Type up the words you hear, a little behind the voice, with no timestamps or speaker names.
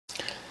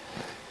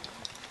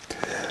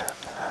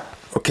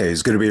Okay,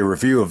 it's going to be a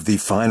review of the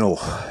final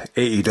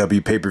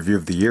AEW pay-per-view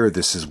of the year.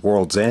 This is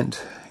World's End.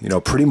 You know,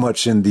 pretty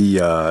much in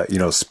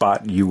the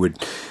spot you would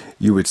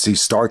see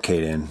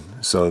Starrcade in.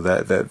 So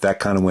that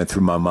kind of went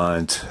through my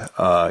mind.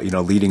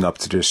 Leading up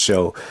to this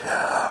show.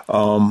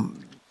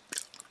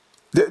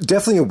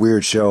 Definitely a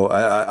weird show.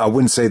 I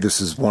wouldn't say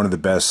this is one of the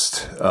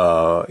best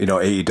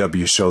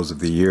AEW shows of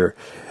the year.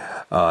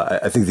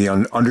 I think the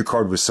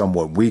undercard was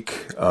somewhat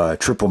weak.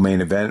 Triple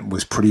main event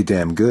was pretty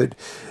damn good.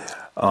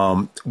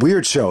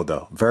 Weird show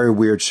though, very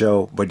weird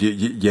show. But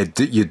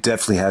you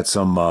definitely had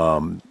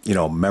some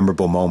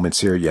memorable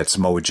moments here. You had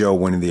Samoa Joe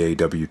winning the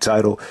AEW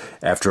title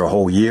after a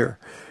whole year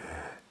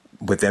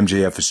with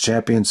MJF as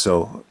champion,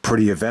 so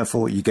pretty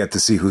eventful. You get to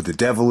see who the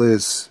devil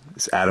is.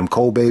 It's Adam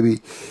Cole,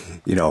 baby.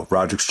 You know,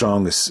 Roderick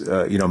Strong is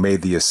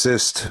made the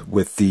assist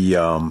with the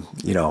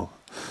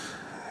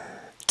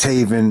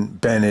Taven,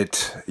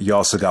 Bennett. You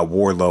also got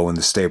Wardlow in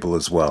the stable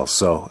as well.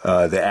 So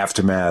the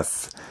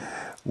aftermath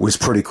was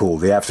pretty cool.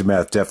 The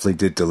aftermath definitely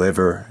did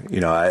deliver.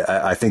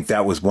 I think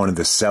that was one of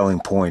the selling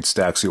points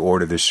to actually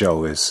order the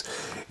show is,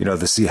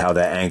 to see how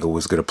that angle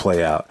was going to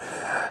play out.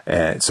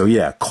 And so,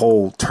 yeah,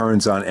 Cole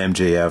turns on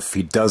MJF.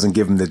 He doesn't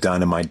give him the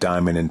Dynamite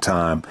Diamond in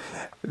time.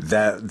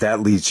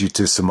 That leads you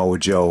to Samoa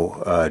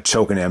Joe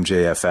choking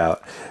MJF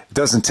out.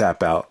 Doesn't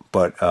tap out,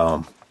 but,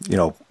 the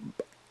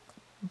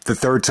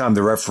third time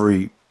the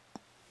referee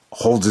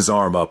holds his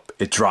arm up,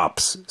 it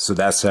drops. So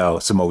that's how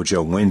Samoa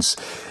Joe wins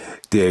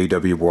the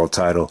AEW World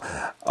Title.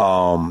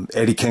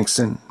 Eddie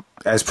Kingston,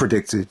 as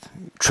predicted,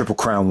 Triple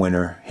Crown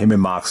winner. Him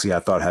and Moxley, I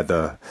thought had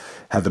the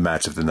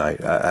match of the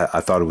night. I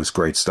thought it was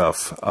great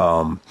stuff.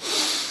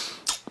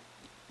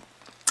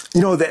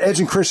 The Edge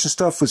and Christian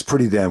stuff was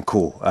pretty damn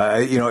cool.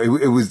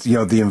 It was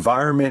the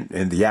environment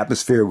and the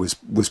atmosphere was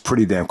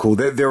pretty damn cool.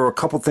 There were a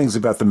couple things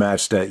about the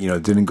match that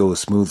didn't go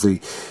as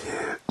smoothly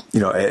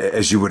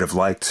as you would have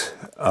liked.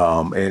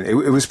 And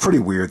it was pretty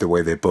weird the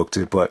way they booked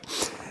it, but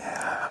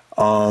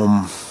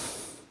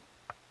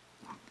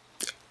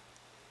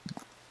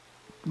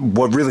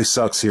what really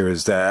sucks here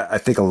is that I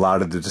think a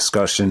lot of the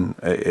discussion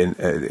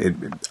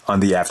on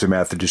the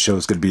aftermath of the show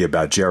is going to be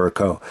about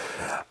Jericho.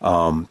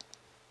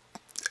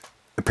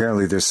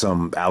 Apparently there's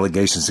some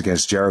allegations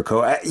against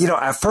Jericho.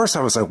 At first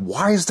I was like,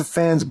 why is the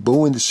fans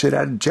booing the shit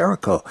out of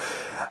Jericho?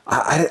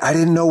 I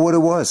didn't know what it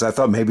was. I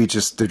thought maybe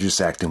they're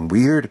just acting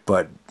weird,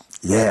 but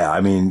yeah,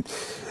 I mean,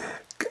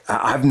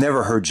 I've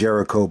never heard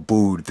Jericho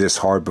booed this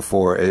hard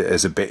before at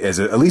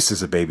least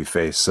as a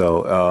babyface.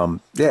 So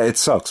yeah, it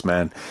sucks,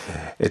 man.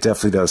 It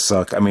definitely does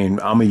suck. I mean,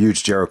 I'm a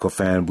huge Jericho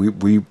fan.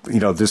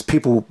 There's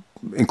people,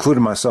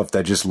 including myself,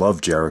 that just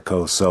love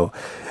Jericho. So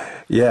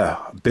yeah,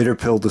 bitter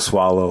pill to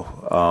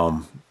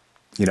swallow.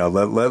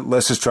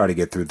 Let's just try to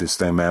get through this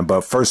thing, man.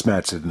 But first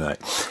match of the night,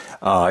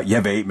 you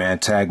have an 8-man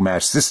tag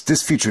match.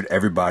 This featured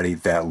everybody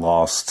that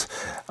lost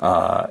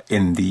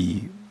in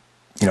the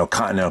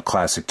Continental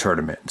Classic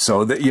tournament.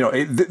 So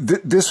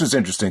this was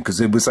interesting because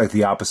it was like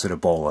the opposite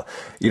of Bola.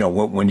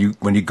 When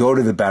you go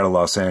to the Battle of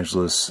Los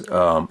Angeles,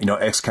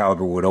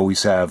 Excalibur would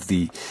always have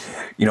the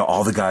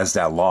all the guys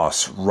that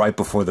lost right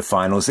before the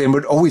finals. It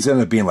would always end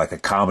up being like a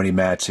comedy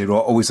match. It would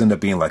always end up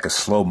being like a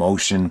slow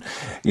motion,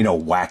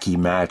 wacky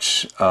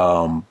match.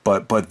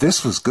 But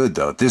this was good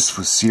though. This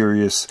was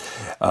serious.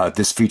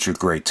 This featured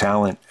great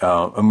talent.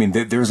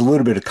 There's a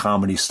little bit of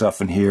comedy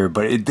stuff in here,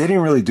 but they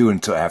didn't really do it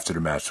until after the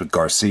match with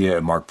Garcia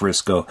and Mark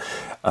Briscoe,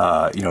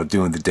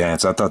 doing the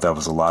dance. I thought that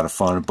was a lot of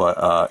fun,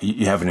 but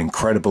you have an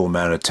incredible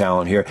amount of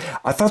talent here.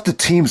 I thought the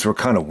teams were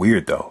kind of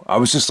weird though. I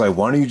was just like,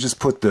 why don't you just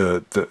put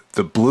the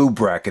blue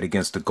bracket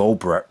against the gold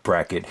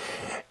bracket?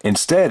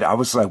 Instead, I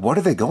was like, what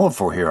are they going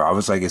for here? I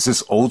was like, is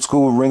this old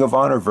school Ring of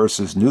Honor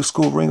versus new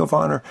school Ring of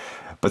Honor?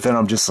 But then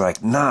I'm just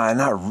like, nah,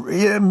 not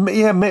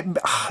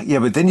yeah.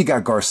 But then you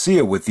got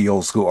Garcia with the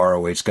old school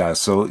ROH guys,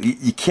 so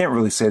you can't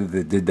really say that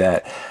they did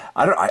that.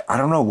 I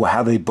don't know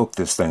how they booked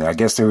this thing. I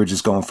guess they were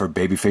just going for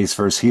babyface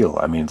versus heel.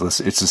 I mean,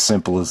 it's as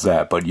simple as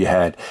that. But you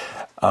had,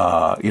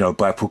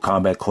 Blackpool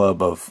Combat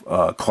Club of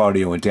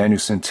Claudio and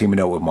Danielson teaming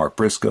up with Mark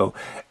Briscoe,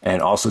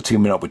 and also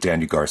teaming up with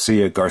Daniel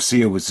Garcia.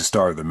 Garcia was the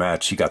star of the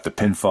match. He got the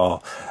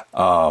pinfall.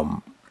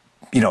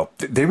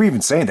 They were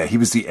even saying that he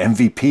was the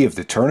MVP of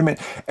the tournament,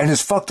 and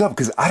it's fucked up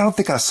because I don't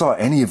think I saw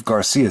any of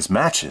Garcia's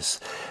matches.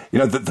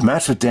 The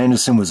match with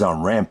Danielson was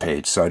on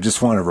Rampage, so I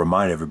just want to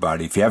remind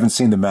everybody, if you haven't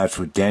seen the match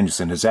with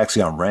Danielson, it's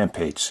actually on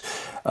Rampage.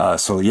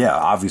 So yeah,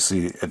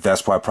 obviously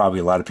that's why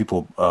probably a lot of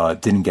people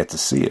didn't get to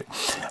see it.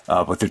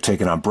 But they're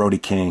taking on Brody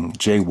King,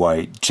 Jay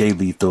White, Jay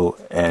Lethal,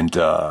 and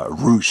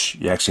Roosh.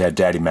 You actually had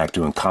Daddy Mac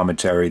doing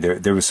commentary.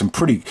 There was some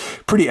pretty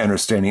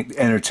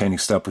entertaining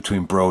stuff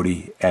between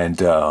Brody and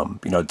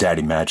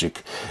Daddy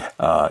Magic.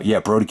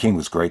 Yeah, Brody King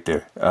was great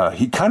there.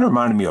 He kind of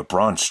reminded me of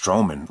Braun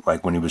Strowman,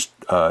 like when he was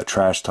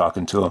trash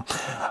talking to him.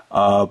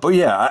 But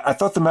yeah, I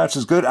thought the match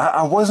was good.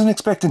 I wasn't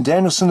expecting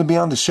Danielson to be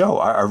on the show.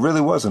 I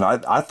really wasn't.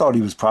 I thought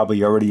he was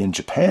probably already in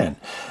Japan.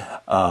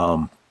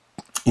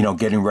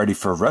 getting ready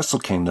for Wrestle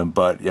Kingdom,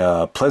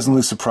 but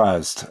pleasantly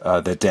surprised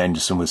that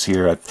Danielson was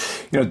here.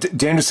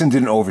 Danielson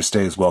didn't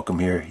overstay his welcome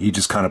here. He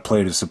just kind of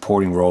played a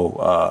supporting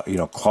role.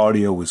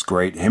 Claudio was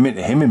great. Him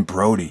and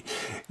Brody,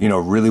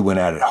 really went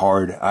at it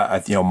hard.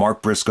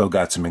 Mark Briscoe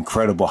got some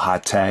incredible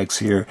hot tags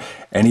here,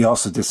 and he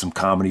also did some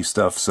comedy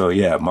stuff. So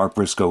yeah, Mark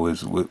Briscoe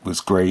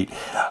was great.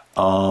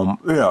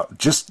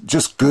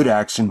 Just good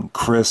action,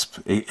 crisp.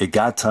 It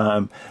got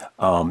time.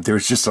 There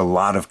was just a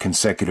lot of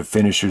consecutive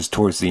finishers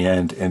towards the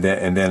end, and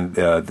then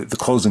the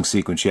closing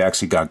sequence. You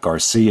actually got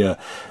Garcia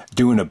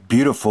doing a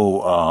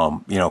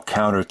beautiful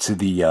counter to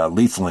the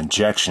lethal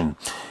injection.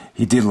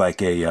 He did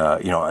like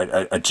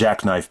a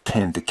jackknife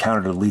pin to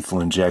counter the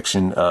lethal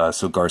injection.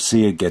 So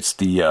Garcia gets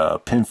the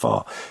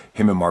pinfall.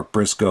 Him and Mark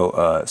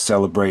Briscoe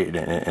celebrate,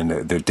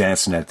 and they're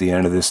dancing at the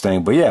end of this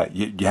thing. But yeah,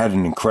 you had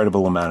an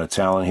incredible amount of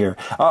talent here.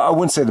 I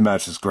wouldn't say the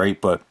match was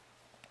great, but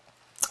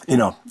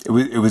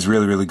it was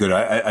really, really good.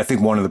 I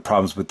think one of the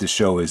problems with this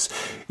show is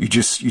you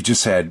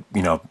just had,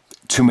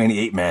 too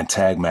many 8-man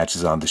tag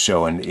matches on the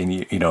show, and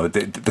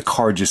the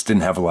card just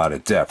didn't have a lot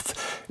of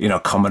depth,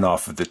 coming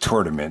off of the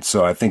tournament.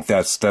 So I think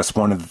that's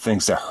one of the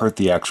things that hurt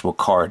the actual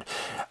card,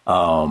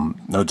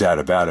 no doubt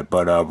about it.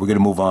 But we're gonna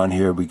move on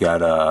here. We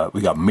got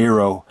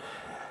MIRO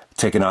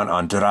taking on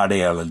Andrade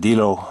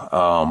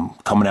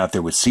Aladillo, coming out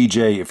there with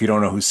CJ. If you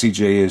don't know who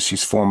CJ is,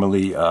 she's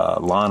formerly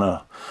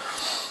Lana,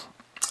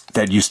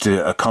 that used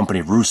to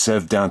accompany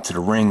Rusev down to the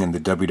ring in the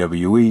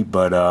WWE.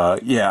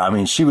 But yeah, I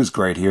mean, she was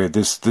great here.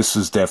 This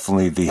is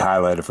definitely the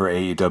highlight of her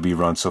AEW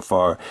run so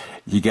far.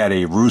 You got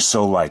a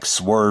Russo-like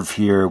Swerve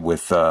here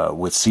with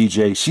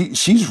CJ.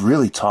 She's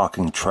really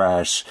talking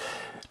trash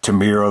to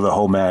MIRO the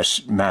whole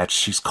match.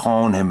 She's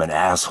calling him an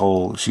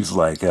asshole. She's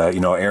like,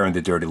 airing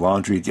the dirty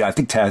laundry. I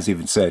think Taz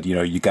even said,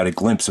 you got a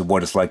glimpse of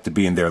what it's like to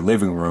be in their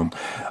living room,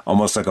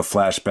 almost like a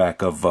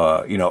flashback of,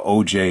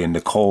 OJ and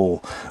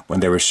Nicole when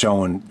they were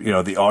showing,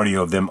 the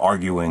audio of them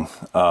arguing,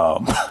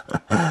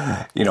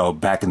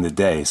 back in the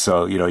day.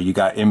 So, you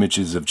got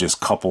images of just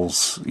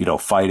couples,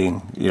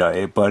 fighting,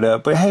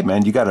 but hey,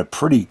 man, you got a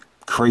pretty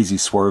crazy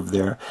Swerve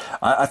there.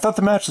 I thought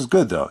the match was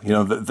good though.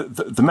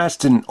 The match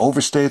didn't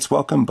overstay its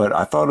welcome, but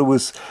I thought it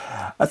was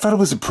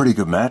a pretty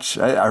good match.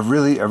 I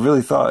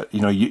really thought,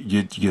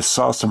 you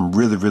saw some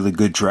really, really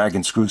good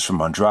dragon screws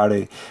from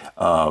Andrade.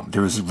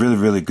 There was really,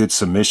 really good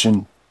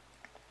submission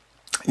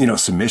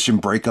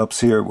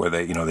breakups here where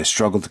they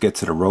struggled to get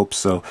to the ropes.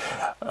 So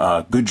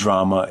good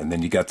drama. And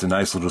then you got the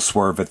nice little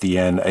Swerve at the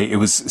end. It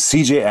was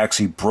CJ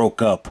actually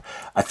broke up.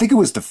 I think it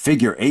was the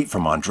figure 8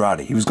 from Andrade.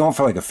 He was going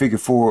for like a figure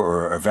 4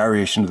 or a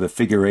variation of the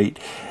figure 8.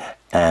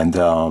 And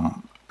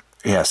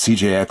yeah,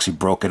 CJ actually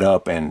broke it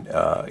up and,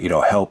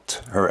 helped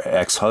her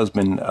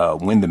ex-husband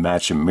win the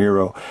match in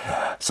MIRO.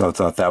 So I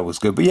thought that was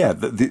good. But yeah,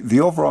 the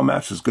overall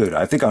match was good.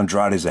 I think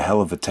Andrade is a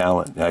hell of a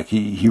talent. Like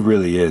he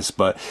really is.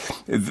 But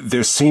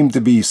there seemed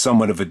to be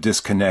somewhat of a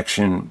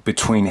disconnection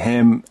between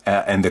him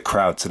and the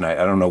crowd tonight.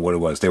 I don't know what it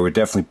was. They were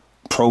definitely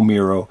pro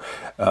MIRO.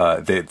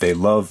 They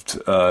loved,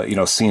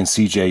 seeing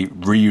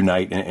CJ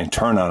reunite and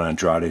turn on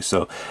Andrade.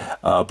 So,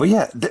 but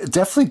yeah,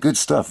 definitely good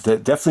stuff.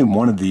 Definitely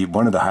one of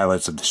the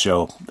highlights of the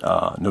show.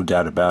 No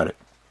doubt about it.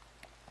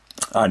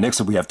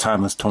 Next up, we have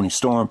Timeless Toni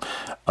Storm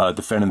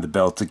defending the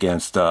belt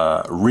against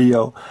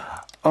Riho.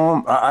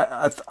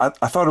 I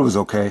thought it was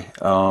okay.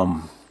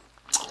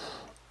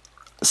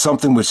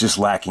 Something was just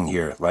lacking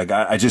here. Like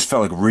I just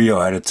felt like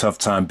Riho had a tough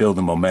time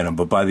building momentum,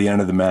 but by the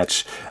end of the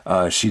match,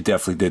 she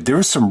definitely did. There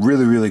were some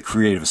really, really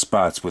creative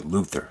spots with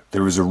Luther.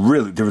 There was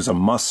a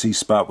must-see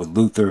spot with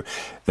Luther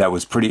that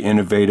was pretty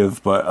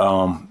innovative. But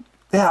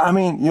yeah, I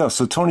mean,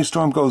 so Toni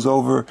Storm goes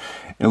over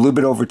in a little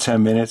bit over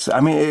 10 minutes.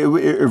 I mean,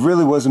 it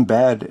really wasn't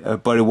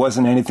bad, but it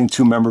wasn't anything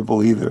too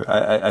memorable either.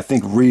 I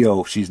think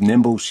Riho, she's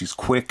nimble, she's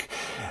quick,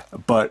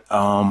 but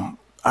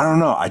I don't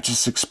know. I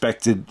just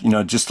expected,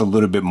 just a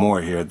little bit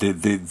more here.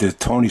 The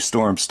Toni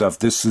Storm stuff,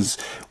 this is,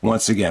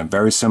 once again,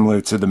 very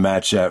similar to the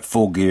match at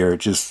Full Gear.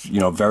 Just,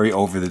 very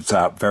over the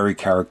top, very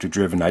character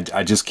driven.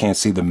 I just can't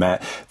see the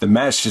match. The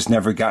match just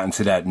never got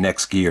into that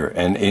next gear.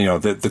 And,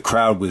 the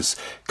crowd was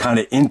kind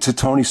of into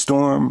Toni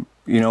Storm,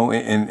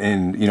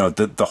 and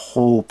the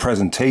whole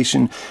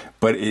presentation.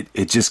 But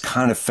it just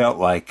kind of felt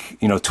like,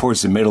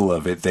 towards the middle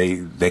of it,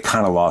 they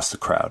kind of lost the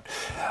crowd.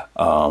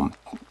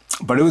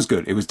 But it was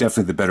good. It was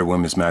definitely the better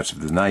women's match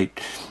of the night.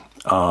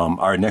 All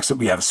right, next up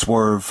we have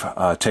Swerve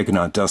taking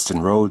on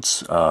Dustin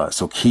Rhodes.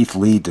 So Keith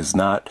Lee does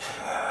not,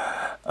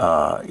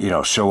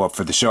 show up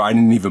for the show. I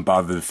didn't even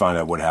bother to find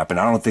out what happened.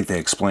 I don't think they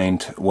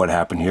explained what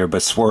happened here.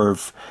 But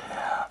Swerve,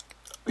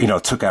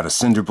 took out a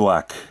cinder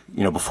block,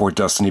 before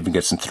Dustin even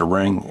gets into the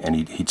ring, and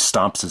he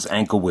stomps his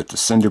ankle with the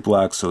cinder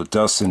block. So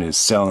Dustin is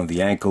selling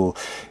the ankle.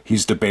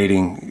 He's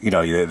debating,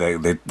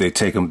 they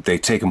take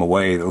him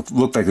away. It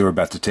looked like they were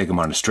about to take him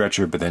on a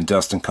stretcher, but then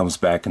Dustin comes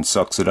back and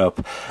sucks it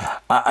up.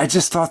 I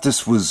just thought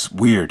this was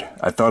weird.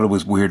 I thought it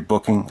was weird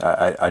booking.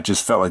 I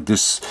just felt like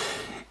this,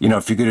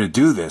 if you're going to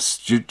do this,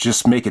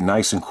 just make it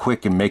nice and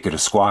quick and make it a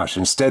squash.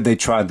 Instead, they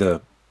tried to,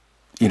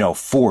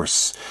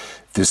 force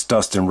this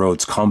Dustin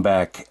Rhodes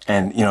comeback,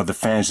 and the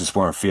fans just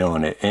weren't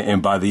feeling it.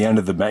 And by the end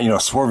of the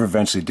match, Swerve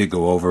eventually did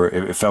go over.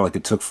 It felt like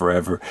it took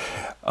forever,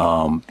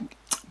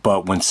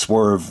 but when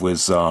Swerve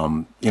was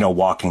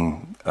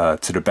walking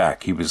to the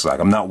back, he was like,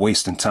 "I'm not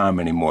wasting time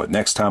anymore.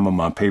 Next time I'm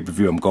on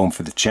pay-per-view, I'm going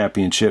for the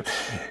championship."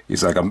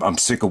 He's like, "I'm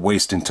sick of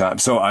wasting time."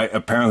 So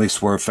apparently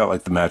Swerve felt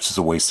like the match is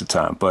a waste of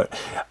time, but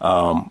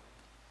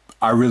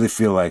I really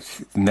feel like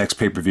the next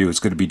pay-per-view is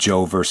going to be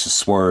Joe versus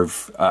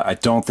Swerve. I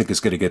don't think it's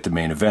going to get the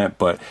main event,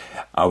 but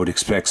I would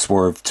expect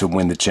Swerve to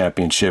win the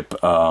championship,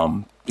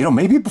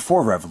 maybe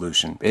before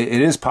Revolution.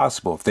 It is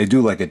possible. If they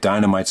do like a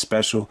Dynamite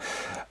special,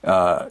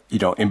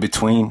 in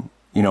between,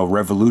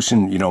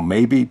 Revolution,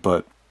 maybe,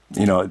 but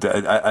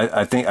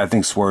I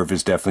think Swerve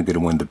is definitely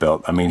going to win the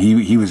belt. I mean,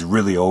 he was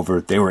really over.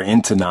 They were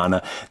into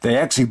Nana. They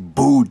actually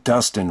booed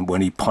Dustin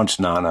when he punched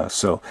Nana.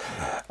 So,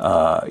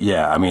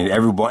 I mean,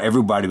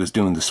 everybody was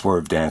doing the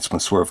Swerve dance when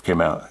Swerve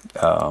came out.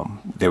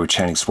 They were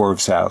chanting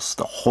Swerve's house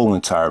the whole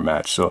entire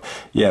match. So,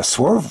 yeah,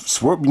 Swerve,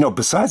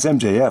 besides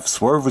MJF,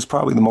 Swerve was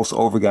probably the most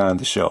over guy on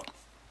the show.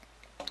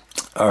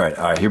 All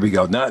right, here we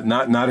go.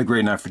 Not a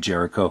great night for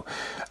Jericho.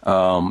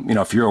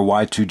 If you're a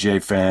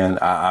Y2J fan,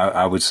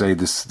 I would say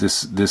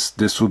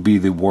this would be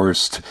the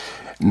worst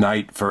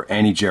night for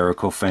any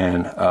Jericho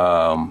fan.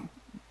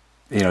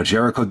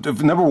 Jericho,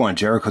 number one,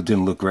 Jericho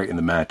didn't look great in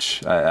the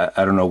match.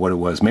 I don't know what it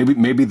was.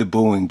 Maybe the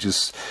booing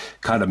just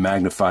kind of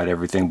magnified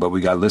everything. But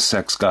we got List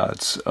Sex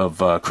Gods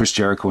of Chris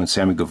Jericho and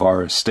Sammy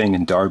Guevara, Sting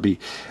and Darby,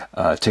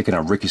 taking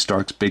on Ricky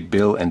Starks, Big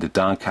Bill, and the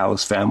Don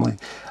Callis family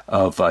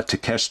of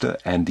Takeshita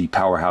and the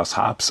Powerhouse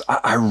Hobbs.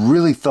 I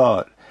really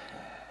thought,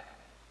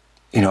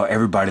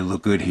 everybody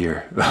looked good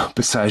here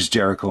besides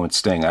Jericho and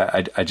Sting.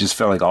 I just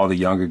felt like all the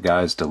younger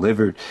guys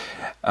delivered.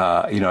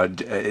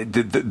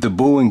 The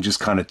booing just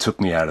kind of took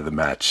me out of the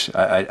match.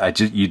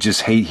 You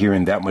just hate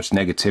hearing that much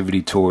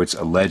negativity towards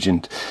a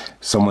legend,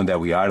 someone that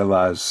we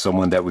idolize,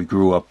 someone that we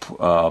grew up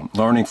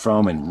learning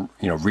from, and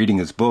reading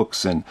his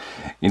books, and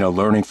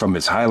learning from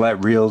his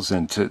highlight reels,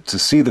 and to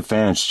see the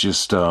fans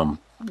just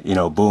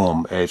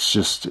boom, it's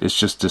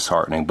just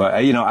disheartening. But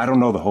I don't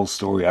know the whole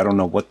story. I don't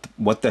know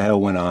what the hell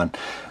went on.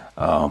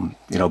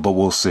 But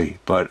we'll see.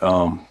 But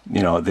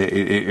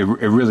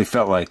it really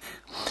felt like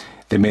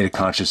they made a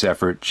conscious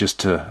effort just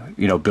to,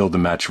 build the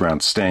match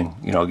around Sting,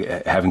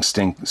 having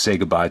Sting say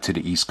goodbye to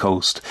the East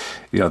Coast.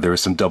 There were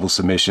some double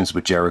submissions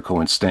with Jericho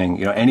and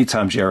Sting.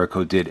 Anytime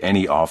Jericho did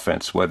any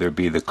offense, whether it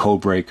be the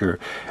code breaker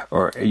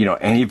or,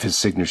 any of his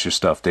signature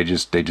stuff, they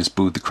just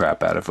booed the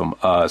crap out of him.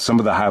 Some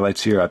of the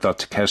highlights here, I thought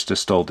Takeshita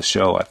stole the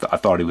show. I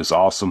thought he was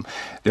awesome.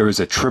 There was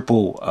a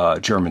triple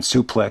German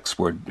suplex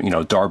where,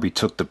 Darby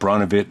took the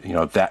brunt of it.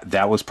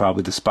 That was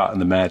probably the spot in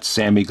the match.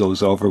 Sammy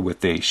goes over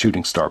with a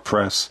shooting star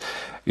press.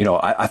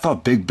 I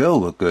thought Big Bill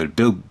looked good.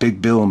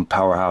 Big Bill and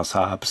Powerhouse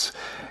Hobbs,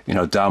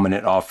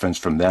 dominant offense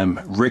from them.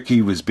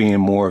 Ricky was being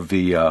more of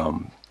the,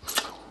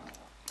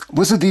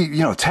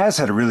 Taz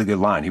had a really good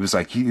line. He was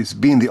like, he's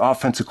being the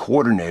offensive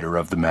coordinator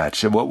of the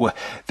match.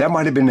 That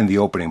might have been in the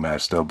opening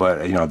match though, but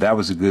that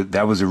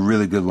was a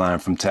really good line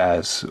from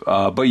Taz.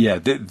 But yeah,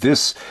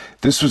 this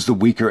was the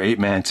weaker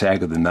 8-man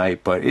tag of the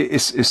night, but it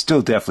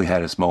still definitely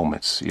had its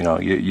moments.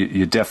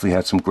 You definitely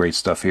had some great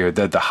stuff here.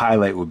 The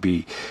highlight would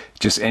be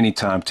just any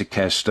time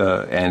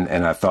Takeshita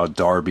and I thought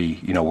Darby,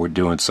 were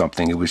doing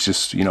something. It was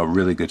just,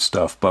 really good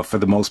stuff. But for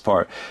the most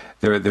part,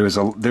 there was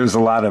a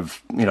lot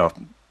of,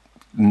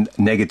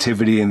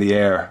 negativity in the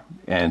air,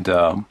 and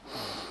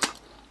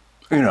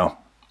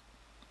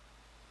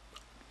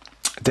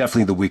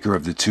definitely the weaker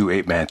of the two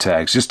 8-man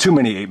tags. Just too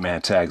many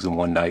 8-man tags in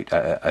one night,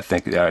 I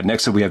think.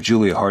 Next up we have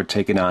Julia Hart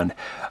taking on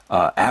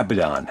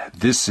Abadon.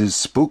 This is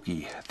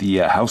spooky, the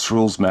house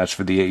rules match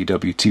for the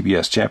AEW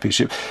TBS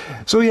Championship.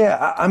 So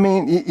yeah, I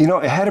mean,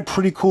 it had a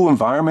pretty cool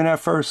environment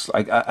at first.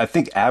 Like I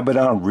think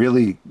Abadon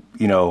really,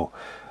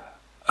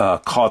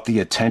 caught the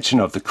attention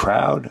of the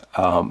crowd.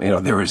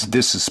 There was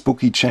 "This is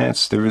spooky"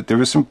 chants. There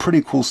was some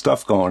pretty cool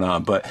stuff going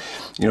on, but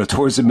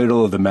towards the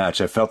middle of the match,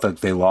 I felt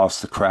like they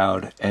lost the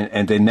crowd,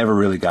 and they never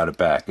really got it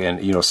back.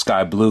 And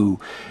Sky Blue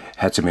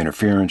had some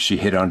interference. She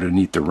hit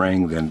underneath the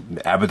ring. Then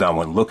Abadon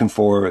went looking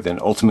for her. Then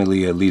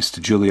ultimately it leads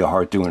to Julia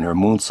Hart doing her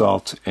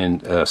moonsault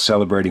and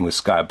celebrating with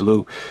Sky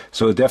Blue.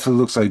 So it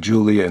definitely looks like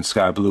Julia and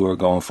Sky Blue are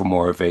going for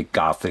more of a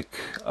gothic,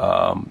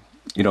 kind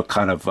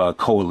of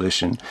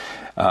coalition.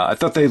 I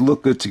thought they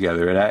looked good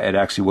together. It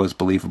actually was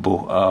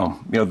believable.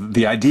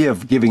 The idea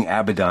of giving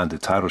Abadon the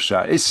title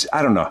shot,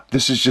 I don't know.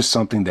 This is just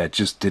something that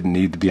just didn't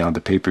need to be on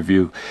the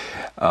pay-per-view.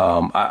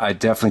 I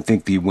definitely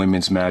think the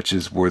women's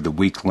matches were the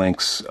weak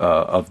links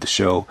of the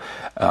show.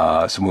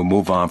 So we'll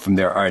move on from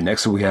there. All right,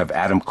 next we have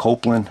Adam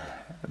Copeland,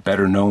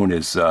 better known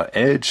as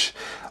Edge,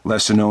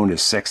 lesser known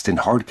as Sexton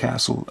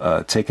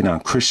Hardcastle, taking on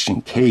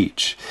Christian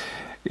Cage.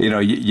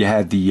 You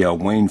had the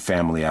Wayne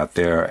family out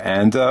there,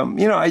 and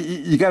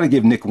you got to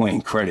give Nick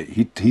Wayne credit.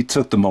 He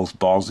took the most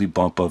ballsy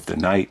bump of the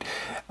night.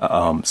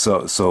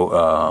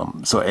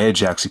 So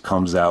Edge actually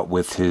comes out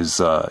with his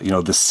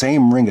the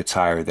same ring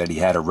attire that he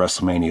had at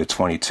WrestleMania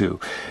 22.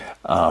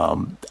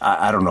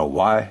 I don't know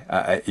why.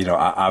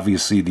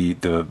 Obviously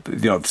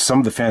some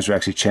of the fans were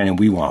actually chanting,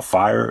 "We want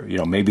fire."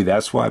 Maybe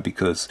that's why,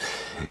 because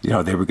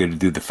they were going to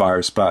do the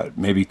fire spot.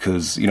 Maybe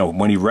because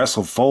when he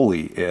wrestled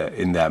Foley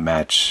in that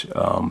match.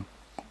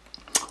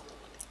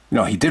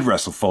 He did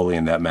wrestle Foley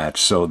in that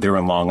match, so they're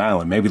in Long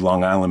Island. Maybe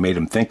Long Island made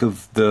him think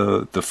of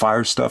the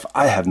fire stuff.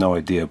 I have no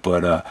idea,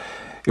 but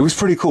it was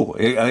pretty cool.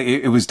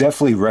 It was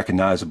definitely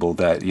recognizable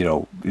that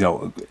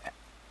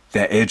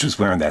that Edge was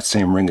wearing that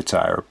same ring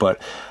attire.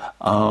 But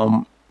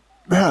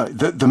yeah,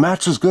 the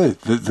match was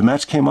good. The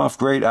match came off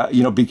great. I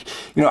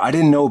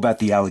didn't know about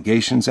the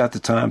allegations at the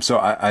time, so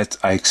I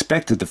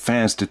expected the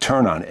fans to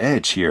turn on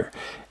Edge here,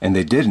 and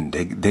they didn't.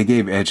 They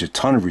gave Edge a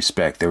ton of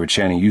respect. They were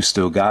chanting, "You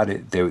still got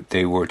it."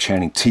 They were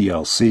chanting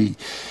TLC.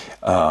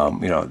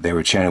 They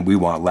were chanting, "We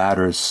want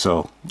ladders."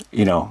 So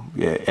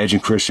Edge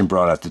and Christian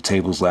brought out the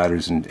tables,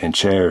 ladders, and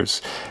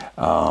chairs.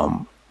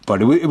 But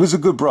it was a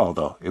good brawl,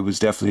 though. It was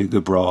definitely a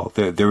good brawl.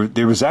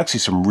 There was actually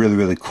some really,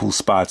 really cool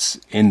spots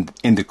in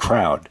the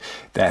crowd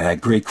that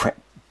had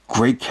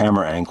great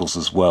camera angles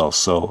as well.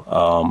 So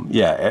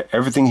yeah,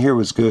 everything here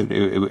was good.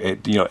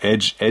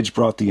 Edge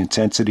brought the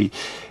intensity.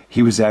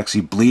 He was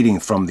actually bleeding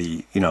from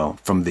the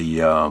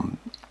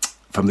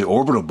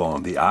orbital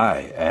bone, the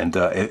eye, and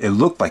it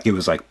looked like it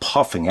was like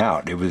puffing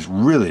out. It was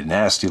really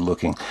nasty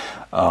looking.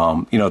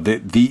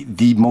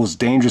 The most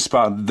dangerous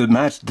spot,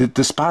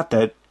 the spot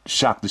that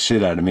shocked the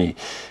shit out of me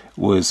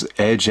was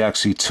Edge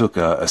actually took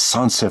a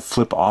sunset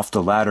flip off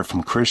the ladder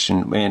from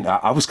Christian. Man,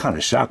 I was kind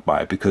of shocked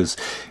by it because,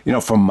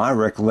 from my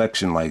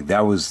recollection, like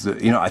that was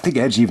I think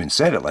Edge even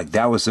said it, like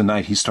that was the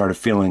night he started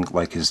feeling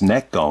like his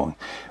neck going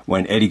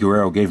when Eddie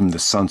Guerrero gave him the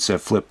sunset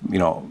flip,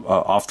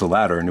 off the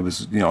ladder. And it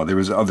was, there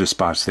was other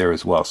spots there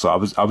as well. So I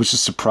was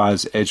just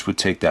surprised Edge would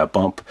take that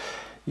bump,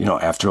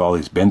 after all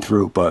he's been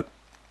through. But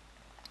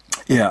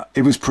yeah,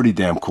 it was pretty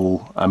damn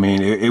cool. I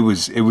mean, it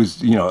was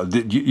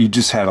you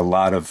just had a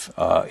lot of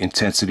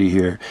intensity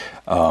here.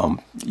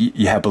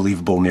 You had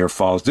believable near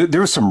falls. There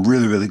were some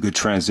really, really good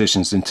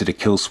transitions into the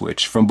kill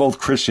switch from both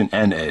Christian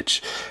and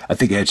Edge. I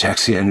think Edge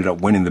actually ended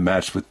up winning the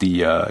match with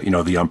the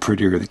the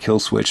unprettier, the kill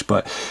switch.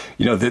 But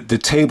the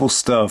table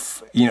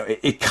stuff,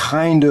 it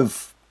kind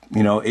of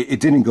it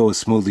didn't go as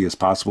smoothly as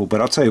possible.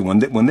 But I'll tell you,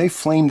 when they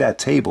flamed that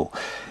table,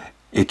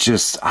 it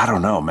just, I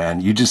don't know,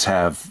 man. You just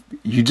have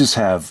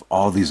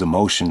all these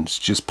emotions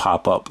just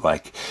pop up.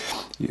 Like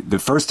the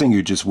first thing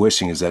you're just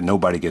wishing is that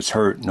nobody gets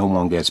hurt, no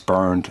one gets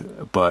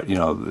burned. But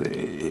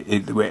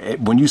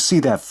when you see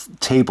that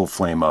table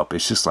flame up,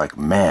 it's just like,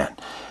 man,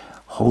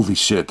 holy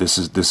shit, this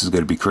is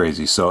going to be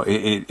crazy. So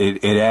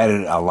it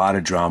added a lot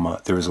of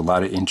drama. There was a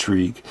lot of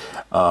intrigue.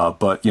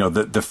 But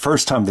the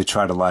first time they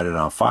tried to light it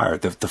on fire,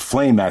 the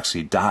flame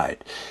actually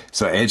died.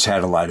 So Edge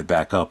had to light it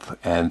back up.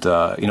 And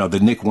the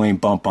Nick Wayne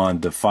bump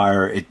on the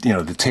fire, I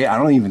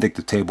don't even think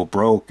the table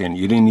broke, and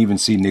you didn't even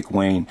see Nick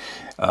Wayne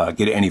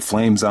get any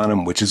flames on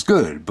him, which is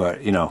good.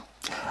 But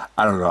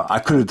I don't know. I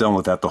could have done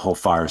without the whole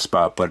fire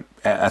spot, but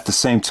at the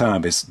same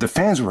time, the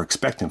fans were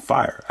expecting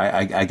fire.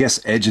 I guess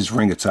Edge's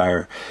ring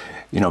attire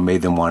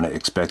made them want to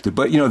expect it.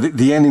 But,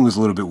 the ending was a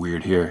little bit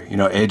weird here.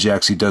 Edge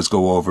actually does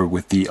go over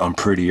with the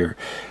unprettier,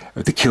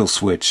 the kill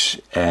switch.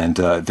 And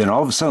then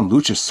all of a sudden,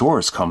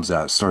 Luchasaurus comes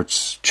out,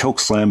 starts choke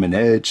slamming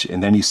Edge.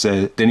 And then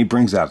he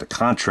brings out the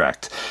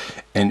contract.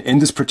 And in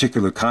this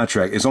particular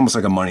contract, it's almost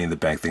like a Money in the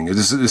Bank thing.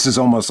 This is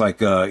almost like,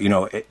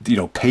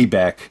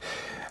 payback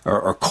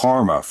or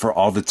karma for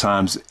all the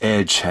times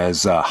Edge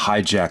has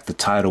hijacked the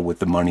title with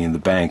the Money in the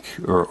Bank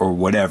or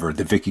whatever,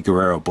 the Vicky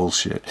Guerrero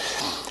bullshit.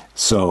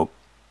 So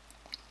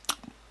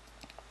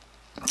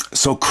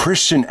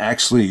Christian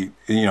actually,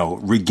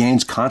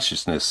 regains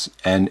consciousness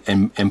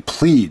and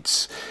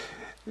pleads,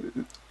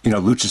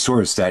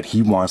 Luchasaurus that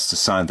he wants to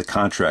sign the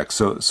contract.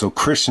 So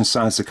Christian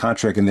signs the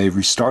contract and they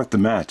restart the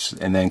match.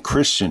 And then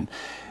Christian,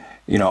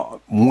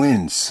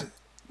 wins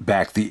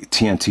back the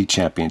TNT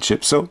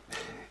championship. So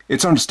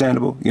it's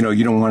understandable. You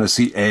don't want to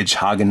see Edge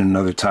hogging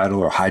another title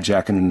or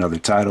hijacking another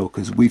title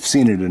because we've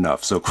seen it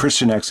enough. So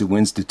Christian actually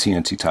wins the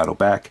TNT title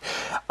back.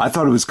 I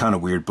thought it was kind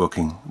of weird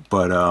booking,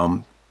 but,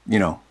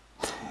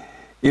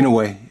 in a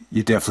way,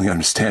 you definitely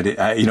understand it.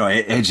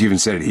 Edge even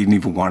said it. He didn't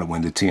even want to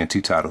win the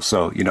TNT title.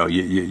 So,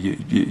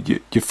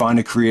 you find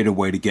a creative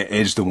way to get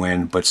Edge to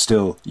win, but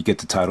still you get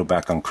the title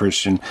back on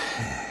Christian.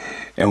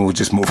 And we'll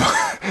just move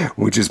on.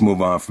 We'll just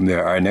move on from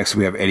there. All right, next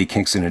we have Eddie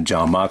Kingston and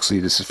Jon Moxley.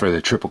 This is for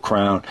the Triple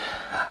Crown.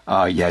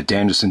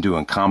 Danielson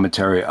doing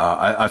commentary.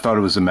 I thought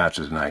it was a match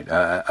of the night.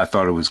 I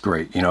thought it was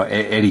great.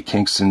 Eddie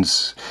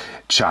Kingston's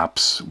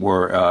chops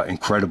were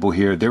incredible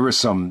here. There were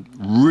some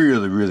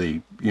really,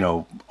 really,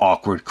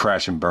 awkward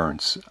crash and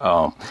burns.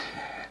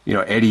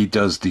 Eddie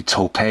does the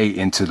tope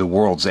into the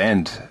World's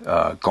End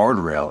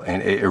guardrail,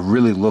 and it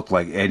really looked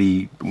like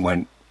Eddie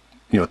went,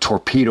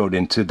 torpedoed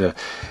into the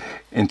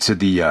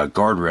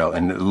guardrail,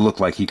 and it looked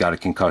like he got a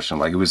concussion.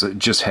 Like it was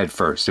just head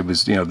first. It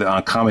was,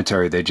 on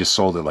commentary, they just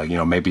sold it like,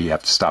 maybe you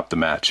have to stop the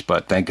match,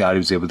 but thank God he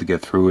was able to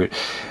get through it.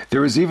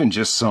 There was even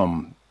just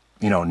some,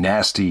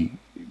 nasty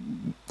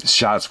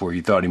shots where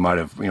you thought he might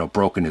have,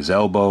 broken his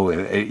elbow.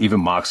 Even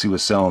Moxley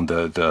was selling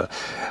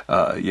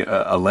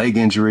a leg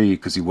injury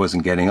because he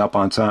wasn't getting up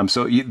on time.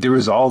 So there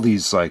was all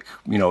these like,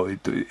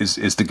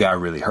 is the guy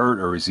really hurt,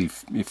 or is he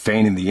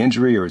feigning the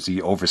injury, or is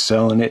he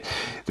overselling it?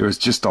 There was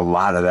just a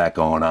lot of that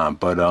going on.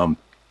 But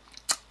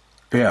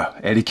yeah,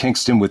 Eddie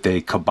Kingston with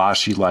a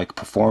Kobashi-like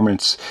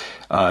performance.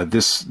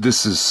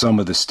 This is some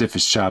of the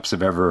stiffest chops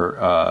I've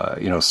ever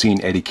seen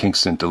Eddie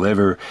Kingston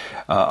deliver.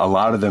 A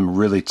lot of them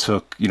really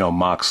took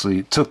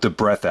Moxley, took the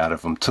breath out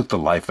of him, took the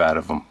life out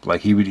of him.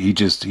 Like he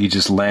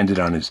just landed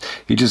on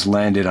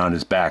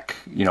his back,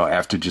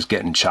 after just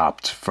getting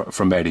chopped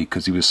from Eddie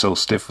because he was so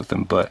stiff with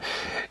him. But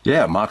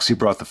yeah, Moxley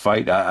brought the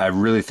fight. I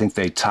really think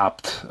they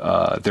topped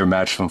their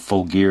match from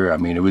Full Gear. I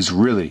mean, it was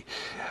really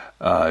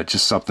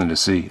just something to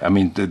see. I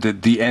mean,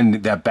 the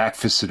end, that back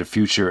fist to the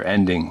future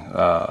ending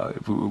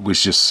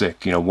was just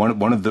sick.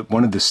 One of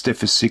the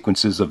stiffest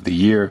sequences of the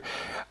year.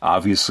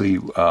 Obviously,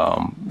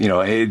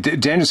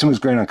 Danielson was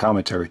great on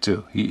commentary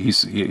too.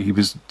 He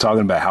was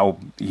talking about how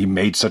he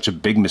made such a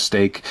big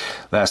mistake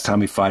last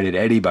time he fought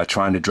Eddie by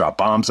trying to drop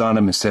bombs on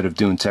him instead of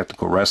doing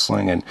technical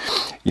wrestling. And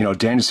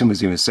Danielson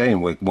was even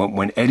saying, like,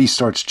 when Eddie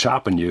starts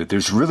chopping you,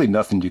 there's really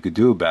nothing you could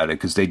do about it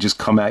because they just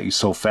come at you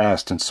so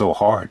fast and so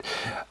hard.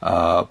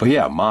 But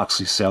yeah,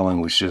 Moxley selling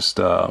was just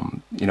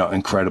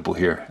incredible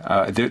here.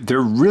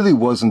 There really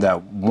wasn't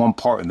that one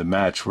part in the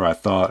match where I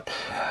thought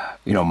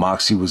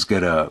Moxley was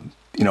gonna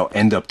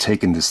end up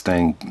taking this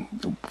thing.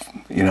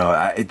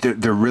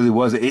 There really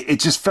was. It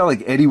just felt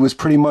like Eddie was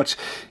pretty much,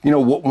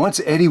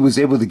 once Eddie was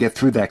able to get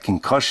through that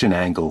concussion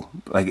angle,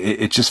 like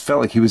it just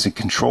felt like he was in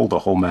control the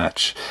whole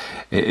match.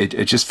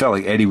 It just felt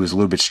like Eddie was a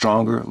little bit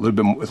stronger, a little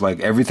bit more, like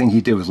everything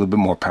he did was a little bit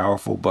more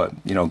powerful. But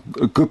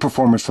a good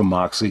performance from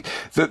Moxley.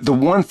 The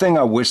one thing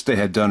I wish they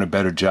had done a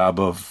better job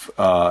of,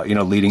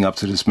 leading up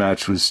to this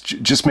match was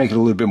just make it a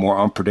little bit more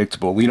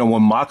unpredictable.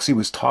 When Moxley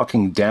was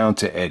talking down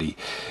to Eddie,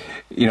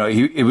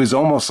 it was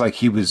almost like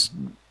he was,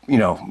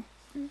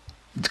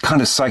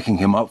 kind of psyching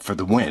him up for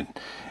the win.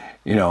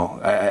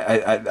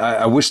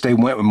 I wish they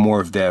went with more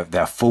of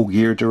that Full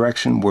Gear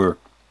direction where,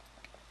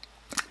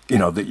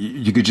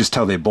 you could just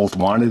tell they both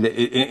wanted it.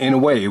 In a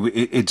way,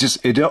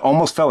 it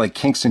almost felt like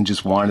Kingston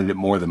just wanted it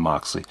more than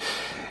Moxley.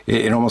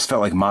 It almost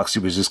felt like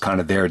Moxley was just kind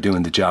of there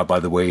doing the job by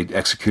the way he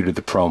executed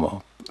the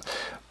promo.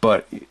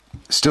 But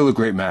still a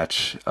great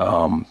match.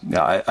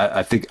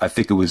 I think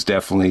it was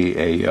definitely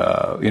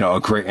a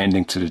great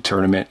ending to the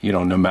tournament.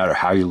 No matter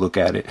how you look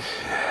at it.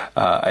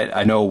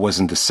 I know it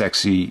wasn't the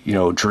sexy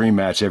dream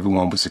match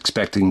everyone was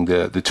expecting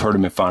the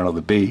tournament final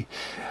to be.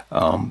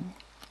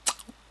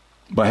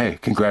 But hey,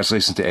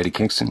 congratulations to Eddie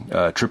Kingston,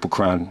 Triple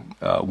Crown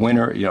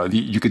winner.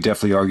 You could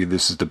definitely argue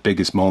this is the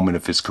biggest moment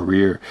of his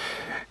career.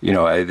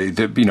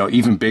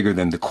 Even bigger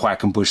than the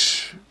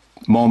Quackenbush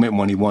moment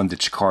when he won the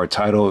Chikara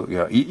title.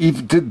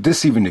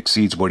 This even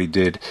exceeds what he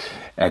did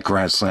at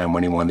Grand Slam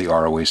when he won the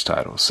ROH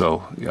title.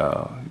 So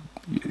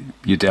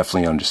you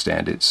definitely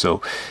understand it.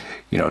 So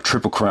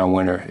Triple Crown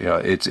winner.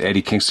 It's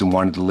Eddie Kingston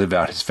wanted to live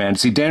out his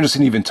fantasy.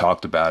 Danielson even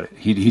talked about it.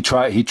 He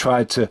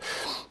tried to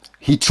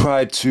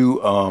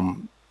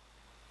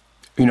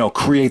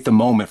create the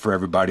moment for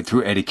everybody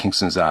through Eddie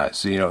Kingston's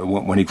eyes.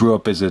 When he grew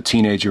up as a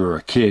teenager or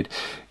a kid,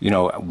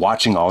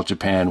 watching All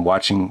Japan,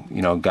 watching,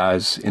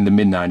 guys in the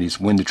mid-90s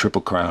win the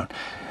Triple Crown,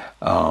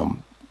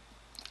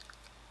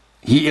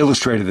 he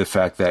illustrated the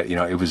fact that,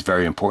 it was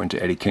very important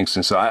to Eddie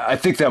Kingston. So I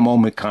think that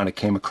moment kind of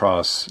came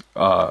across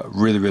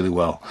really, really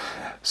well.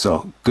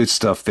 So good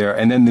stuff there.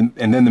 And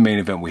then the main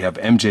event, we have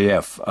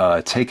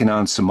MJF taking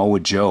on Samoa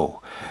Joe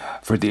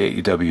for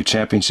the AEW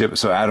Championship.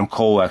 So Adam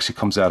Cole actually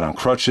comes out on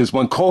crutches.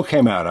 When Cole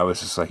came out, I was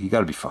just like, you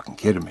got to be fucking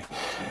kidding me.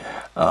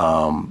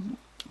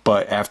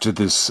 But after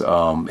this,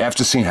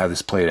 after seeing how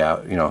this played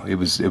out, it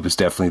was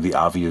definitely the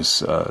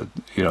obvious,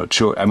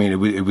 choice. I mean,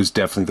 it was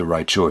definitely the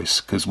right choice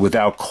because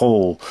without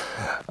Cole,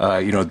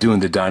 doing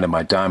the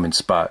Dynamite Diamond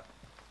spot,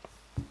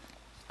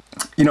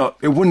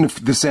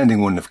 this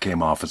ending wouldn't have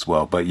came off as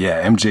well. But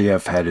yeah,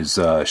 MJF had his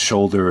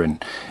shoulder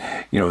and,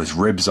 his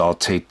ribs all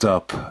taped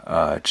up.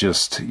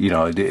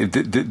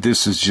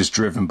 This is just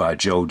driven by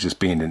Joe just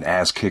being an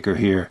ass kicker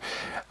here.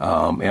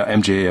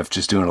 MJF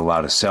just doing a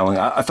lot of selling.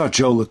 I thought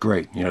Joe looked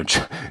great.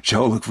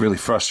 Joe looked really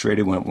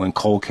frustrated when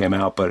Cole came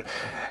out, but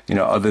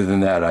other than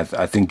that,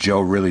 I think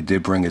Joe really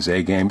did bring his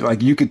A game.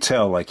 Like you could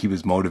tell, like he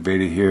was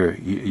motivated here.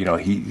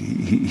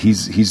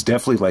 He's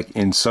definitely like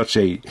in such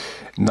a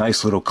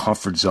nice little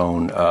comfort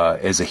zone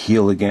as a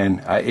heel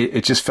again.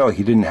 It just felt like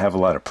he didn't have a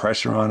lot of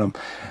pressure on him.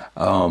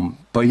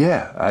 But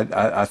yeah,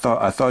 I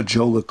thought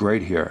Joe looked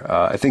great here.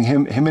 I think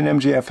him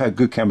and MJF had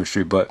good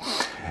chemistry, but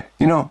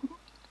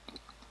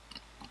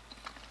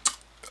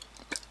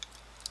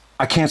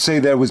I can't say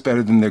that it was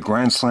better than their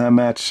Grand Slam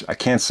match. I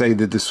can't say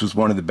that this was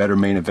one of the better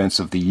main events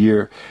of the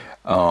year.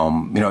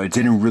 It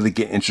didn't really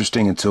get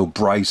interesting until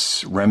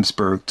Bryce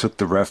Remsburg took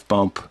the ref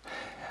bump.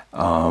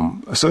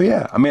 So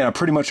yeah, I mean, I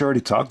pretty much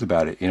already talked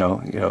about it.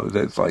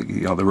 That's like,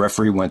 the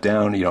referee went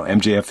down.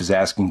 MJF is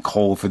asking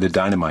Cole for the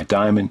Dynamite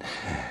Diamond,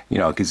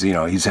 because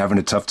he's having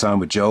a tough time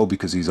with Joe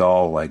because he's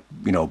all like,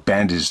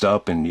 bandaged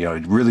up and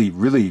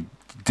really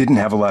didn't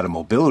have a lot of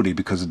mobility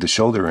because of the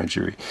shoulder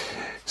injury.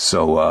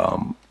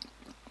 So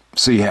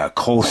yeah,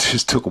 Cole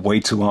just took way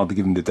too long to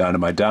give him the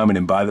Dynamite Diamond,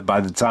 and by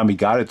the time he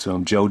got it to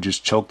him, Joe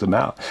just choked him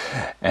out.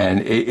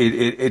 And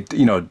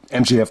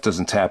MJF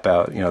doesn't tap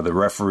out. The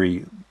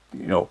referee,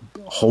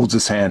 holds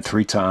his hand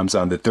 3 times.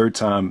 On the 3rd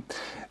time,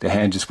 the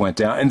hand just went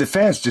down, and the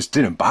fans just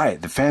didn't buy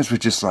it. The fans were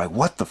just like,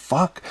 "What the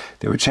fuck?"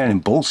 They were chanting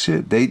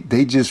bullshit.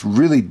 They just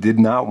really did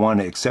not want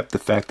to accept the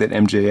fact that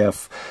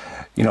MJF,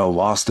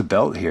 lost the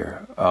belt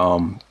here.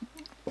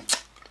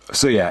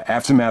 So yeah,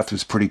 Aftermath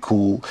was pretty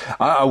cool.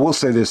 I will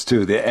say this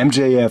too: the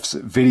MJF's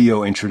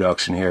video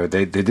introduction here,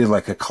 they did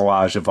like a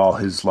collage of all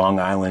his Long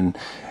Island,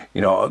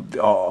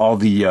 all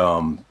the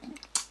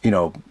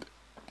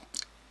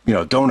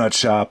donut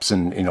shops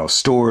and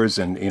stores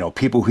and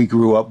people he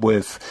grew up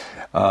with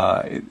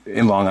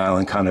in Long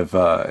Island, kind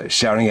of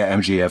shouting at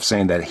MJF,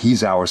 saying that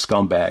he's our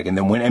scumbag. And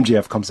then when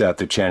MJF comes out,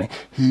 they're chanting,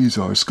 "He's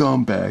our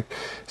scumbag."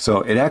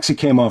 So it actually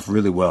came off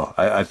really well.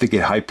 I think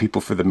it hyped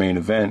people for the main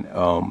event.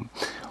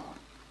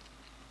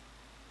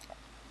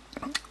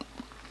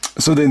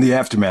 So then the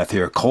Aftermath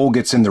here, Cole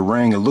gets in the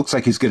ring. It looks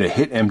like he's going to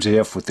hit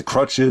MJF with the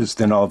crutches.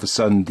 Then all of a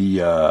sudden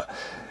the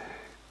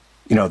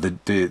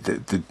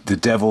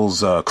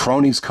Devil's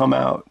cronies come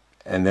out,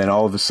 and then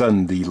all of a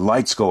sudden the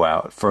lights go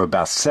out for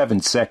about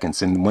 7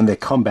 seconds. And when they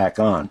come back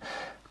on,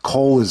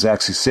 Cole is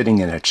actually sitting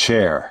in a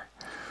chair,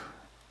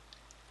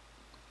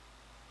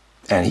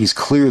 and he's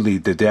clearly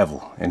the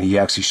Devil, and he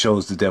actually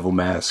shows the Devil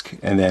mask.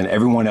 And then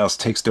everyone else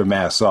takes their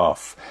masks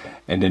off,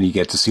 and then you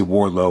get to see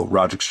Wardlow,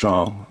 Roderick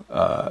Strong,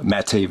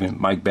 Matt Taven,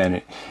 Mike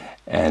Bennett,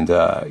 and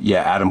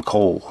Adam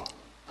Cole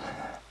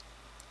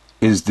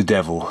is the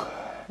Devil,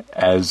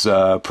 as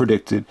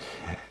predicted.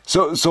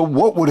 So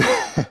what would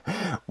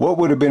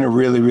have been a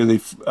really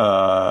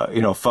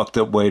fucked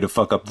up way to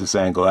fuck up this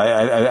angle?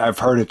 I've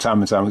heard it time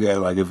and time again,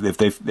 like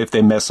if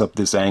they mess up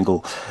this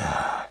angle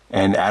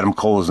and Adam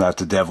Cole is not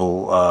the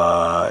Devil,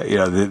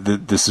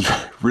 this is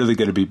really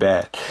going to be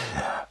bad.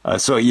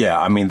 So yeah,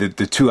 I mean, the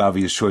 2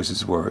 obvious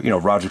choices were,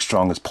 Roderick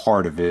Strong is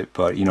part of it,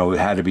 but, it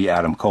had to be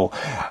Adam Cole.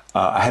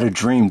 I had a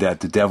dream that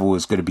the Devil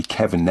was going to be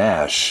Kevin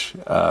Nash.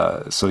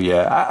 So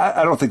yeah,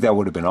 I don't think that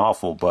would have been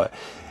awful, but,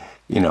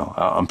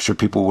 I'm sure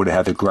people would have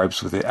had their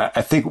gripes with it.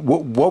 I think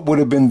what would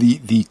have been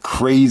the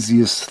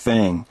craziest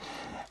thing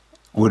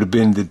would have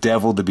been the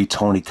Devil to be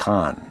Tony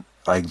Khan.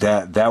 Like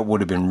that would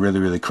have been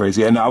really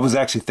crazy. And I was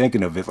actually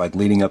thinking of it, like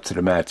leading up to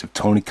the match, if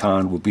Tony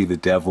Khan would be the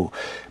Devil,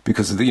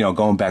 because of the,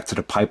 going back to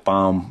the pipe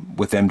bomb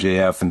with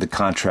MJF and the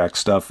contract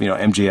stuff.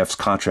 MJF's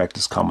contract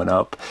is coming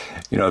up.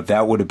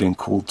 That would have been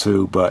cool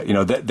too. But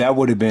that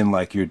would have been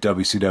like your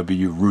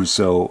WCW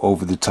Russo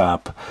over the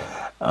top,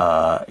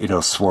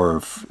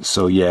 Swerve.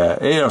 So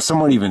yeah,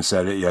 someone even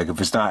said it, like if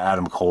it's not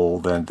Adam Cole,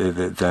 then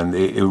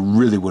it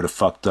really would have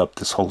fucked up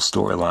this whole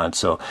storyline.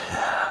 So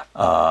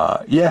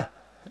yeah.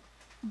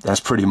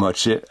 That's pretty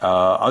much it.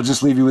 I'll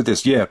just leave you with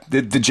this. Yeah,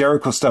 the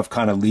Jericho stuff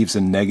kind of leaves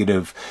a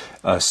negative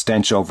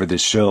stench over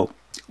this show,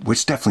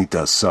 which definitely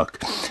does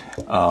suck.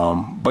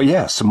 But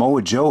yeah,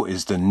 Samoa Joe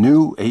is the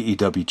new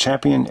AEW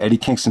champion. Eddie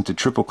Kingston to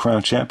Triple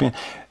Crown champion.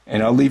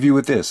 And I'll leave you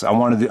with this.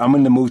 I'm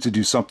in the mood to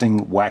do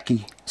something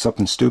wacky,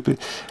 something stupid.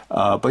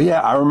 But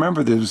yeah, I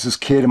remember there was this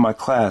kid in my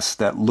class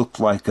that looked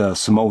like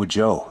Samoa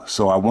Joe.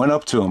 So I went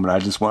up to him and I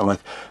just went like,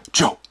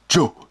 "Joe,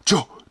 Joe,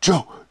 Joe,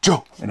 Joe,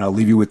 Joe." And I'll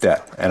leave you with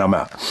that. And I'm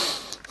out.